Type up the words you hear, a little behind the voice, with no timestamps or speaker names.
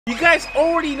You guys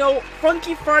already know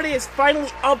Funky Friday is finally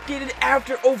updated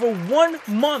after over 1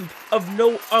 month of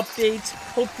no updates.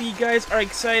 Hopefully you guys are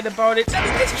excited about it. I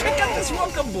mean, just check out this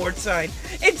welcome board sign.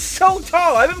 It's so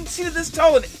tall. I haven't seen it this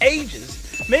tall in ages.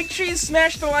 Make sure you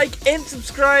smash the like and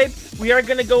subscribe. We are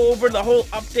going to go over the whole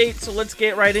update, so let's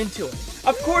get right into it.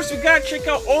 Of course, we gotta check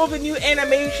out all the new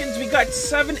animations. We got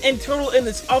 7 in total in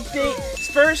this update.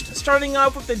 First, starting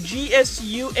off with the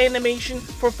GSU animation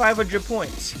for 500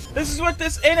 points. This is what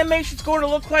this animation is going to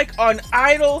look like on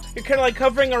idle. You're kind of like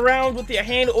hovering around with your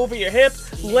hand over your hip,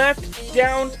 left,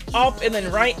 down, up, and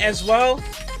then right as well.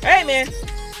 Hey man,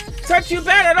 it's not too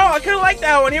bad at all. I kind of like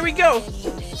that one. Here we go.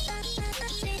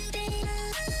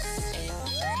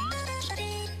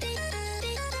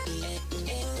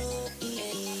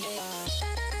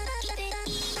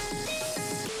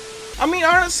 I mean,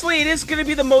 honestly, it is going to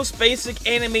be the most basic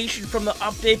animation from the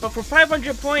update, but for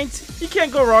 500 points, you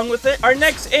can't go wrong with it. Our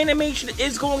next animation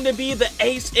is going to be the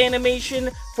Ace animation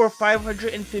for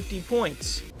 550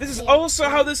 points. This is also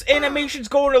how this animation is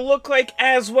going to look like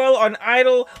as well on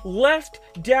idle, left,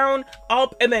 down,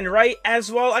 up, and then right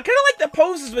as well. I kind of like the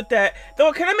poses with that, though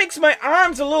it kind of makes my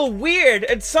arms a little weird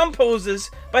at some poses.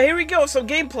 But here we go, some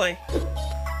gameplay.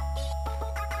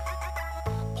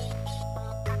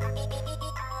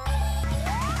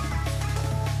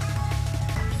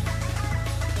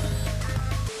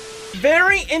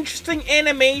 Very interesting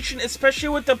animation, especially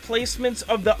with the placements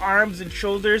of the arms and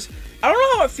shoulders. I don't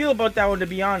know how I feel about that one, to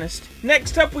be honest.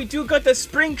 Next up, we do got the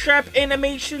SpringTrap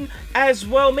animation as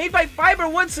well, made by Fiber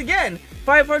once again.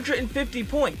 550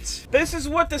 points. This is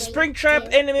what the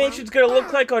SpringTrap animation is going to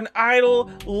look like on idle,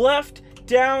 left,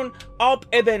 down, up,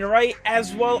 and then right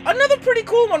as well. Another pretty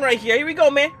cool one right here. Here we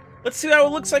go, man. Let's see how it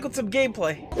looks like with some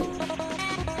gameplay.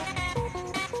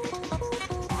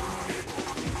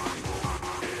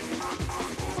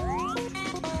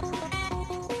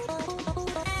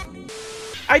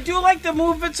 I do like the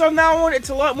movements on that one. It's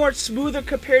a lot more smoother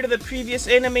compared to the previous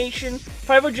animation.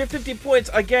 550 points,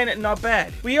 again, not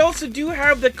bad. We also do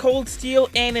have the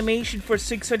Coldsteel animation for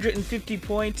 650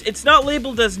 points. It's not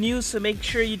labeled as new, so make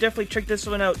sure you definitely check this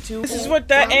one out too. This is what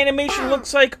that animation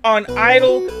looks like on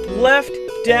idle, left,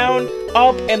 down,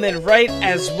 up, and then right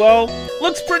as well.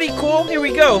 Looks pretty cool. Here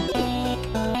we go.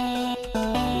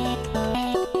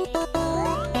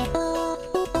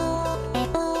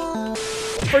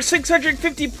 For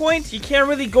 650 points, you can't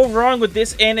really go wrong with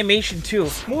this animation too.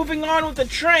 Moving on with the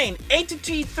train,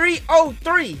 Entity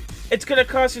 303. It's gonna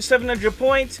cost you 700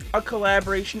 points, a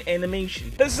collaboration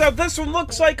animation. This is how this one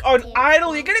looks like on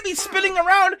idle. You're gonna be spinning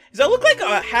around. Does that look like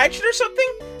a hatchet or something?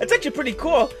 It's actually pretty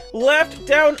cool. Left,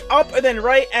 down, up, and then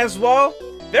right as well.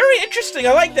 Very interesting,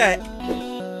 I like that.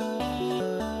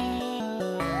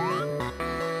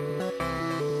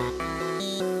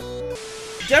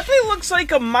 Definitely looks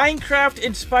like a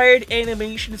Minecraft-inspired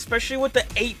animation, especially with the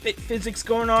 8-bit physics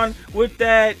going on with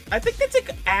that. I think that's like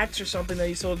an axe or something that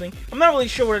he's holding. I'm not really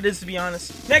sure what it is, to be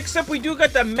honest. Next up, we do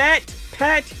got the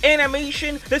MatPat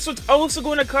animation. This one's also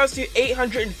going to cost you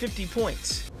 850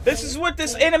 points. This is what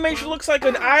this animation looks like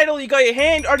on idle. You got your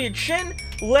hand on your chin,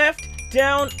 left,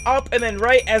 down, up, and then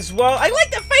right as well. I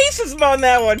like the faces on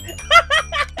that one.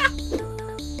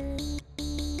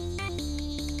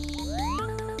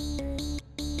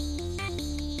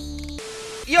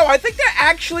 Yo, I think they're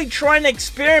actually trying to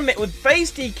experiment with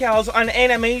face decals on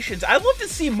animations. I'd love to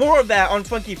see more of that on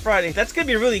Funky Friday. That's gonna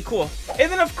be really cool. And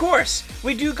then, of course,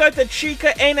 we do got the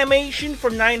Chica animation for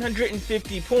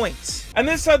 950 points. And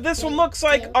this is how this one looks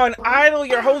like on idle.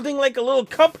 You're holding like a little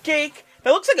cupcake.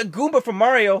 That looks like a Goomba from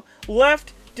Mario.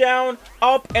 Left, down,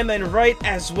 up, and then right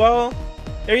as well.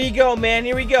 There you go, man.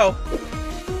 Here we go.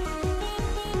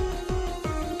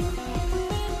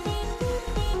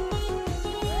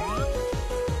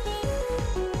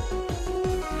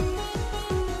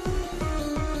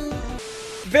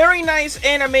 Very nice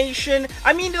animation.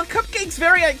 I mean, the cupcake's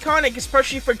very iconic,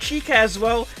 especially for Chica as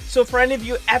well. So for any of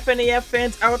you FNAF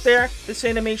fans out there, this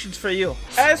animation's for you.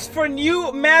 As for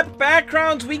new map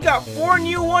backgrounds, we got 4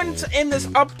 new ones in this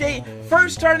update.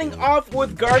 First, starting off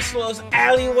with Garcello's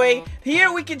Alleyway.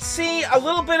 Here we can see a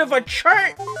little bit of a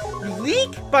chart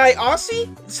leak by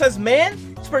Aussie. It says man.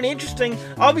 It's pretty interesting.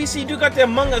 Obviously, you do got the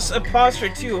Among Us imposter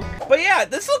too. But yeah,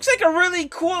 this looks like a really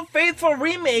cool, faithful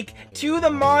remake to the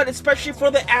mod, especially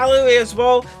for the Alleyway as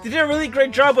well. They did a really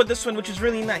great job with this one, which is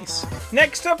really nice.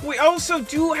 Next up, we also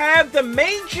do have the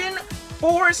Majin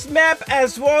forest map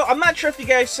as well. I'm not sure if you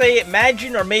guys say it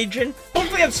Majin or Majin.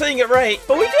 Hopefully I'm saying it right.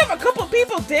 But we do have a couple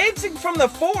people dancing from the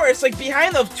forest, like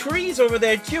behind the trees over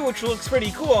there too, which looks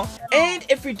pretty cool. And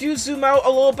if we do zoom out a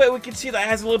little bit, we can see that it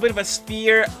has a little bit of a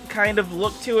sphere kind of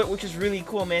look to it, which is really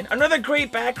cool, man. Another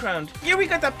great background. Here we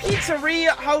got the Pizzeria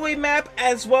Hallway map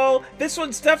as well. This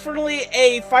one's definitely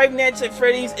a Five Nights at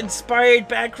Freddy's inspired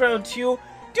background too.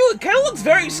 Dude, it kind of looks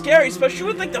very scary, especially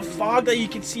with like the fog that you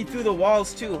can see through the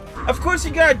walls too. Of course,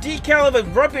 you got a decal of a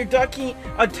rubber ducky,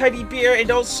 a teddy bear, and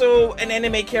also an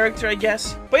anime character, I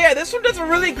guess. But yeah, this one does a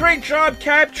really great job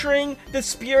capturing the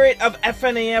spirit of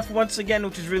FNAF once again,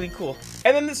 which is really cool.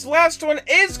 And then this last one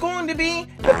is going to be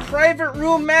the private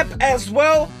room map as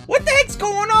well. What the heck's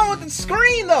going on with the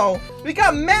screen though? We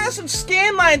got massive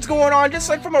scan lines going on, just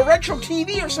like from a retro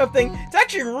TV or something. It's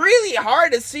actually really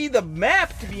hard to see the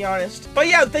map, to be honest. But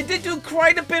yeah, they did do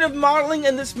quite a bit of modeling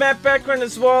in this map background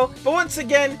as well. But once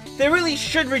again, they really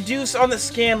should reduce on the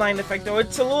scan line effect though.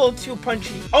 It's a little too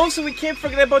punchy. Also, we can't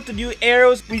forget about the new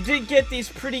arrows. We did get these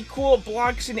pretty cool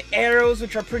blocks and arrows,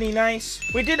 which are pretty nice.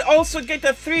 We did also get the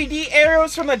 3D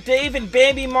arrows from the Dave and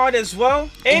Bambi mod as well.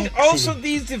 And also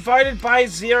these divided by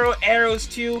 0 arrows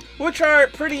too, which are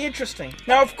pretty interesting.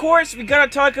 Now, of course, we gotta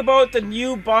talk about the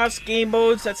new boss game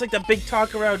modes. That's like the big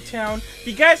talk around town. If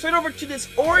you guys head over to this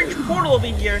orange portal over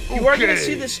here, you are gonna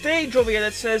see the stage over here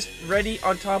that says ready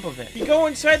on top of it. You go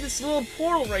inside this little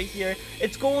portal right here,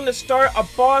 it's going to start a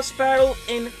boss battle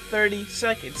in 30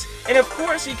 seconds. And of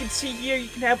course, you can see here, you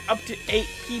can have up to 8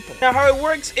 people. Now, how it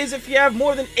works is if you have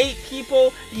more than 8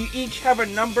 people, you each have a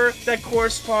number that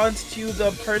corresponds to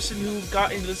the person who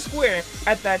got into the square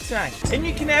at that time. And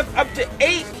you can have up to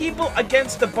 8 people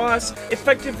against the boss,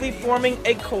 effectively forming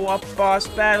a co-op boss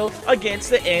battle against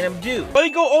the Anim Dude.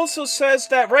 Lego also says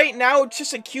that right now it's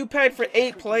just a queue pad for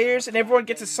 8 players and everyone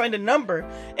gets assigned a number,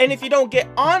 and if you don't get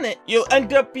on it, you'll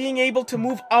end up being able to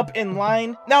move up in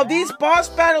line. Now, these boss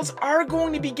battles are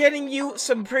going to be getting you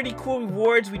some pretty cool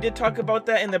rewards. We did talk about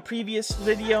that in the previous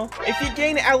video. If you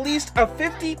gain at least a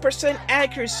 50%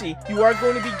 accuracy, you are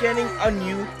going to be getting a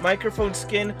new microphone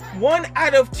skin, 1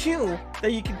 out of 2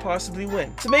 that you can possibly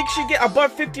win. So make sure you get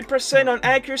above 50% on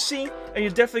accuracy, and you're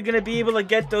definitely going to be able to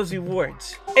get those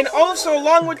rewards. And also,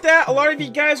 along with that, a lot of you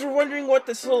guys were wondering what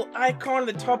this little icon in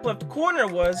the top left corner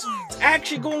was. It's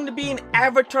actually going to be an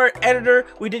avatar editor.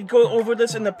 We did go over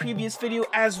this in the previous video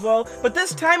as well, but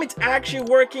this time it's actually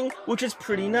working, which is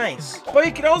pretty nice. But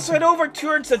you can also head over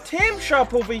towards the Tam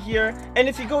shop over here, and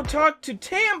if you go talk to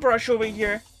Tam Brush over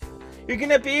here, you're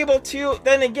gonna be able to,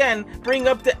 then again, bring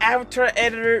up the avatar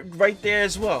editor right there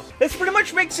as well. This pretty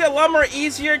much makes it a lot more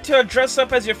easier to dress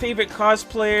up as your favorite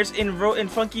cosplayers in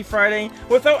Funky Friday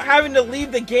without having to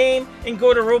leave the game and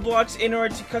go to Roblox in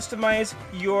order to customize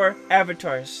your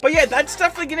avatars. But yeah, that's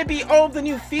definitely gonna be all of the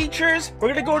new features. We're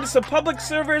gonna go to some public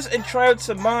servers and try out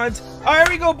some mods. Alright,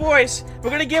 here we go, boys.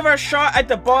 We're gonna give our shot at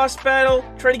the boss battle,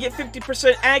 try to get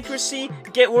 50% accuracy,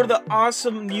 get one of the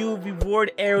awesome new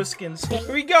reward arrow skins.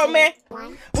 Here we go, man.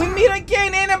 We meet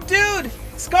again, Anim Dude!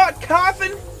 Scott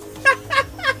Coffin!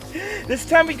 This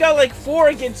time we got like 4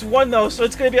 against 1 though, so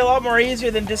it's gonna be a lot more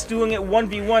easier than just doing it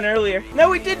 1v1 earlier. Now,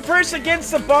 we did first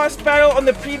against the boss battle on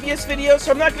the previous video,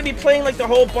 so I'm not gonna be playing like the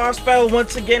whole boss battle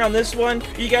once again on this one.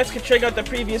 You guys can check out the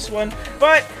previous one.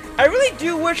 But I really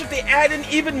do wish that they add in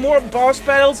even more boss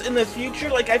battles in the future.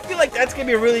 Like, I feel like that's gonna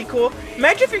be really cool.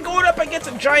 Imagine if you're going up against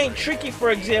a giant Tricky,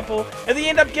 for example, and they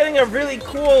end up getting a really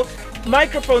cool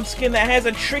microphone skin that has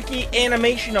a tricky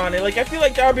animation on it. Like, I feel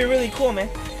like that would be really cool, man.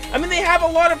 I mean, they have a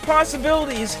lot of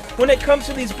possibilities when it comes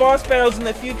to these boss battles in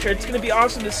the future. It's gonna be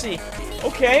awesome to see.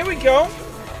 Okay, here we go.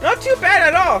 Not too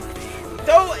bad at all.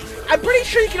 Though, I'm pretty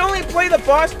sure you can only play the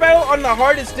boss battle on the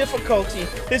hardest difficulty.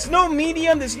 There's no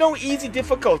medium, there's no easy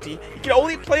difficulty. You can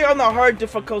only play on the hard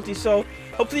difficulty, so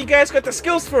hopefully you guys got the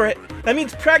skills for it. That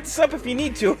means practice up if you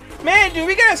need to. Man, dude,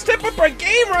 we gotta step up our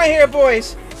game right here,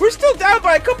 boys. We're still down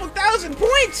by a couple thousand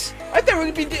points. I thought we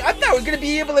were gonna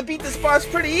be able to beat this boss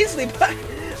pretty easily, but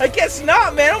I guess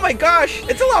not, man. Oh my gosh,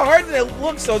 it's a lot harder than it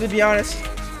looks, though, to be honest.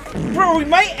 Bro, we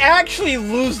might actually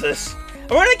lose this.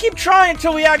 I'm gonna keep trying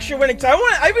until we actually win it.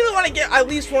 I really want to get at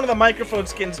least one of the microphone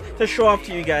skins to show off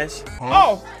to you guys.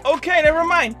 Oh, okay, never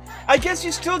mind. I guess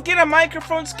you still get a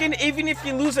microphone skin even if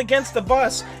you lose against the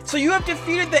boss. So you have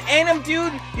defeated the Anim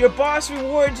Dude. Your boss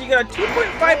rewards, you got a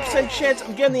 2.5% chance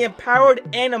of getting the empowered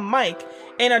ANIMMIC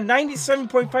and a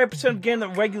 97.5% of getting the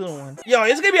regular one. Yo,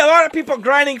 there's gonna be a lot of people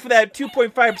grinding for that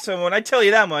 2.5% one, I tell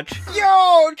you that much.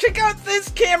 Yo, check out this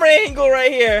camera angle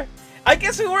right here. I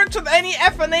guess it works with any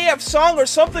FNAF song or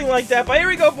something like that, but here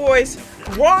we go, boys.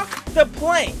 Walk the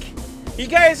plank. You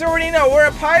guys already know, we're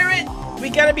a pirate. we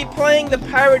gotta be playing the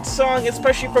pirate song,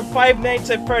 especially for Five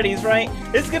Nights at Freddy's, right?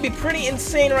 This is gonna be pretty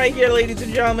insane right here, ladies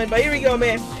and gentlemen. But here we go,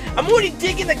 man. I'm already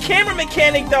digging the camera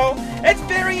mechanic, though. That's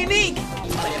very unique.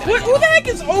 Who the heck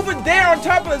is over there on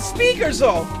top of the speakers,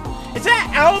 though? Is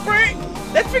that Albert?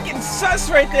 That's freaking sus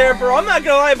right there, bro. I'm not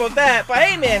gonna lie about that. But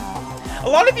hey, man, a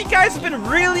lot of you guys have been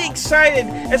really excited,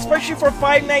 especially for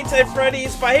Five Nights at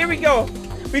Freddy's. But here we go.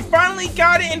 We finally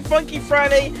got it in Funky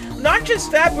Friday. Not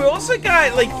just that, we also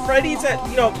got, like, Freddy's at,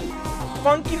 you know,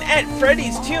 Funkin' at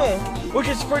Freddy's, too. Which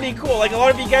is pretty cool. Like, a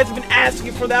lot of you guys have been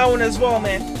asking for that one as well,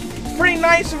 man. It's pretty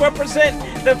nice to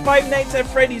represent the Five Nights at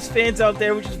Freddy's fans out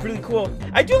there, which is really cool.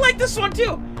 I do like this one,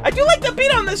 too. I do like the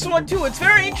beat on this one, too. It's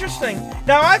very interesting.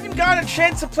 Now, I haven't gotten a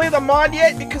chance to play the mod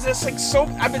yet because it's, like,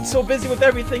 I've been so busy with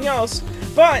everything else.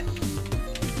 But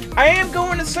I am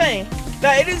going to say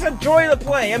that it is a joy to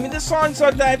play. I mean, this song's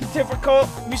not that difficult.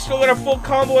 We still got a full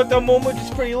combo at the moment, which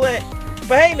is pretty lit.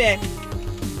 But hey, man,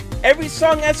 every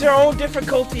song has their own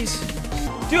difficulties.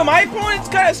 Dude, my opponent's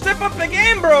gotta step up the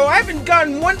game, bro. I haven't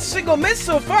gotten one single miss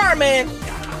so far, man.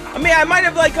 I mean, I might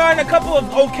have, like, gotten a couple of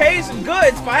okays and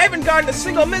goods, but I haven't gotten a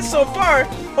single miss so far.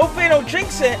 Hopefully I don't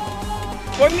jinx it.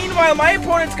 But meanwhile, my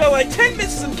opponent's got, like, 10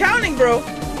 misses and counting, bro.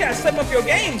 You gotta step up your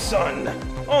game, son.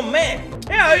 Oh, man.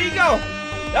 Yeah, there you go.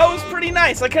 That was pretty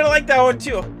nice. I kind of like that one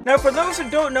too. Now, for those who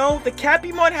don't know, the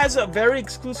Cappy mod has a very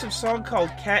exclusive song called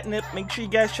Catnip. Make sure you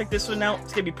guys check this one out.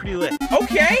 It's gonna be pretty lit.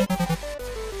 Okay.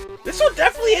 This one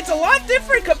definitely hits a lot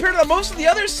different compared to most of the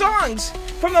other songs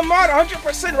from the mod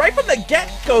 100%, right from the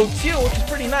get-go too, which is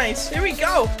pretty nice. Here we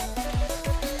go.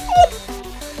 Oh,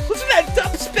 listen to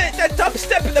that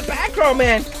dubstep in the background,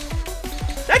 man.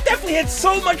 That definitely hits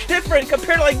so much different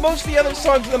compared to, like, most of the other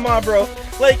songs in the mod, bro.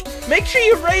 Like, make sure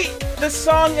you rate this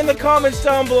song in the comments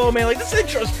down below, man. Like, this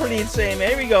intro is pretty insane, man.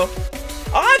 Here we go.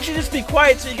 I'll actually just be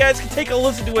quiet so you guys can take a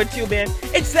listen to it too, man.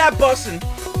 It's that bussin'.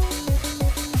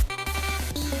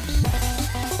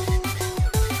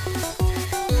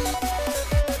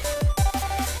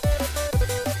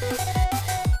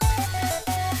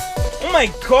 Oh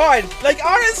my god. Like,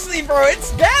 honestly, bro, it's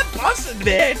that bussin',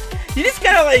 man. You just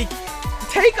gotta, like,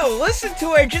 take a listen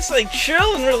to it, just like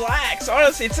chill and relax.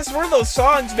 Honestly, it's just one of those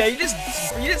songs, man. You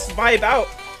just vibe out.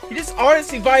 You just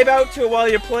honestly vibe out to it while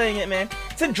you're playing it, man.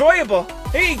 It's enjoyable.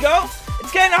 Here you go.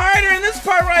 It's getting harder in this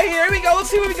part right here. Here we go. Let's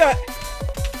see what we got.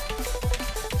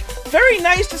 Very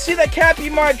nice to see that Cappy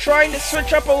mod trying to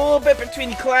switch up a little bit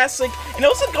between classic and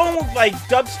also going with, like,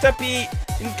 dubstep-y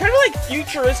and kind of like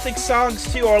futuristic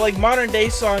songs too, or like modern day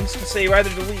songs to say rather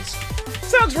the least.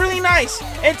 Sounds really nice,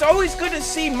 and it's always good to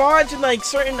see mods in, like,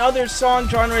 certain other song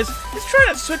genres. Just try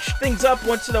to switch things up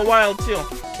once in a while too.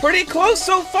 Pretty close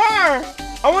so far.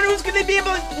 I wonder who's gonna get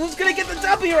the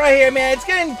W right here, man. It's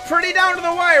getting pretty down to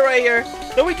the wire right here.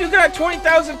 Though we do got a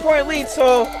 20,000 point lead,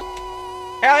 so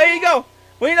yeah, there you go.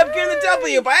 We ended up getting the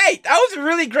W, but hey, that was a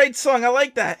really great song. I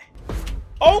like that.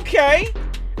 Okay.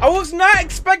 I was not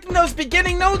expecting those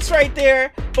beginning notes right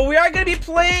there, but we are going to be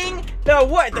playing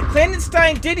the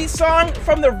Clandestine Ditty song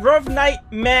from the Rough Night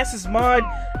Masses mod.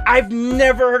 I've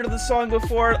never heard of the song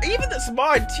before, even this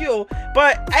mod too,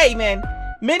 but hey, man,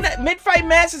 Mid-Fight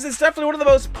Masses is definitely one of the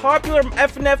most popular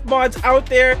FNF mods out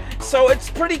there, so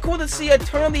it's pretty cool to see a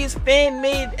ton of these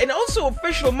fan-made and also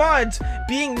official mods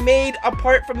being made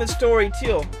apart from the story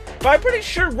too. But I'm pretty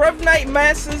sure Rough Night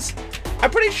Masses, I'm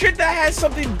pretty sure that has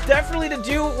something definitely to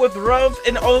do with Ruv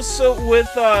and also with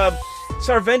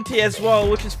Sarventi as well,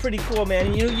 which is pretty cool,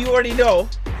 man. You already know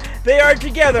they are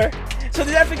together, so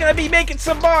they're definitely gonna be making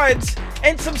some mods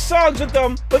and some songs with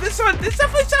them. But this definitely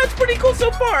sounds pretty cool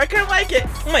so far. I kind of like it.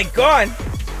 Oh my god,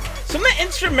 some of the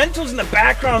instrumentals in the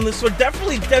background on this one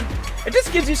definitely it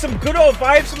just gives you some good old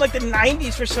vibes from, like, the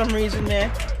 90s for some reason,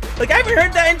 man. Like, I haven't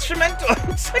heard that instrumental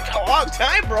it's like a long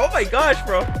time, bro. Oh my gosh,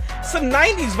 bro. Some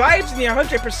 90s vibes in here,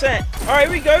 100%. Alright,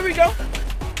 here we go.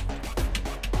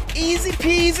 Easy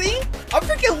peasy. I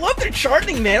freaking love their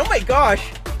charting, man. Oh my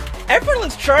gosh.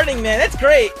 Effortless charting, man. That's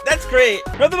great. That's great.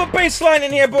 Nothing but bassline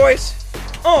in here, boys.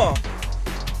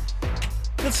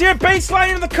 Let's hear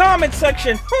bassline in the comment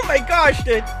section. Oh my gosh,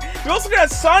 dude. We also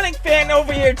got a Sonic fan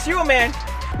over here too, man.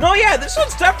 No, yeah, this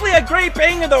one's definitely a great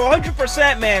banger though,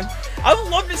 100%, man. I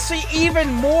would love to see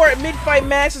even more Mid-Fight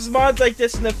Masses mods like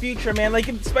this in the future, man. Like,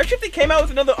 especially if they came out with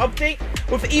another update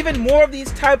with even more of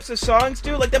these types of songs,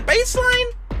 dude. Like, the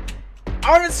bassline,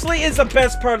 honestly, is the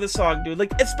best part of the song, dude.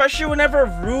 Like, especially whenever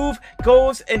Ruv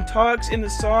goes and talks in the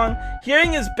song,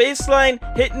 hearing his bassline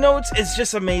hit notes is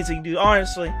just amazing, dude,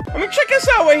 honestly. I mean, check us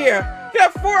out right here. We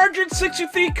got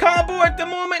 463 combo at the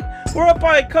moment. We're up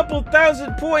by a couple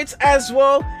thousand points as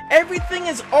well. Everything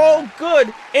is all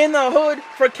good in the hood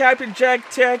for Captain Jack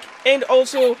Tech. And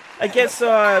also, I guess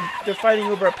they're fighting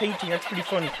over a painting. That's pretty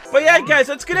funny. But yeah, guys,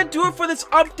 that's gonna do it for this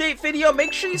update video.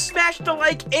 Make sure you smash the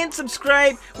like and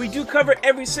subscribe. We do cover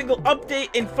every single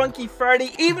update in Funky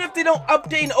Friday. Even if they don't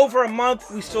update in over a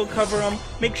month, we still cover them.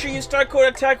 Make sure you start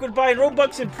code attack with buying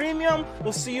Robux and Premium.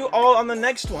 We'll see you all on the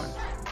next one.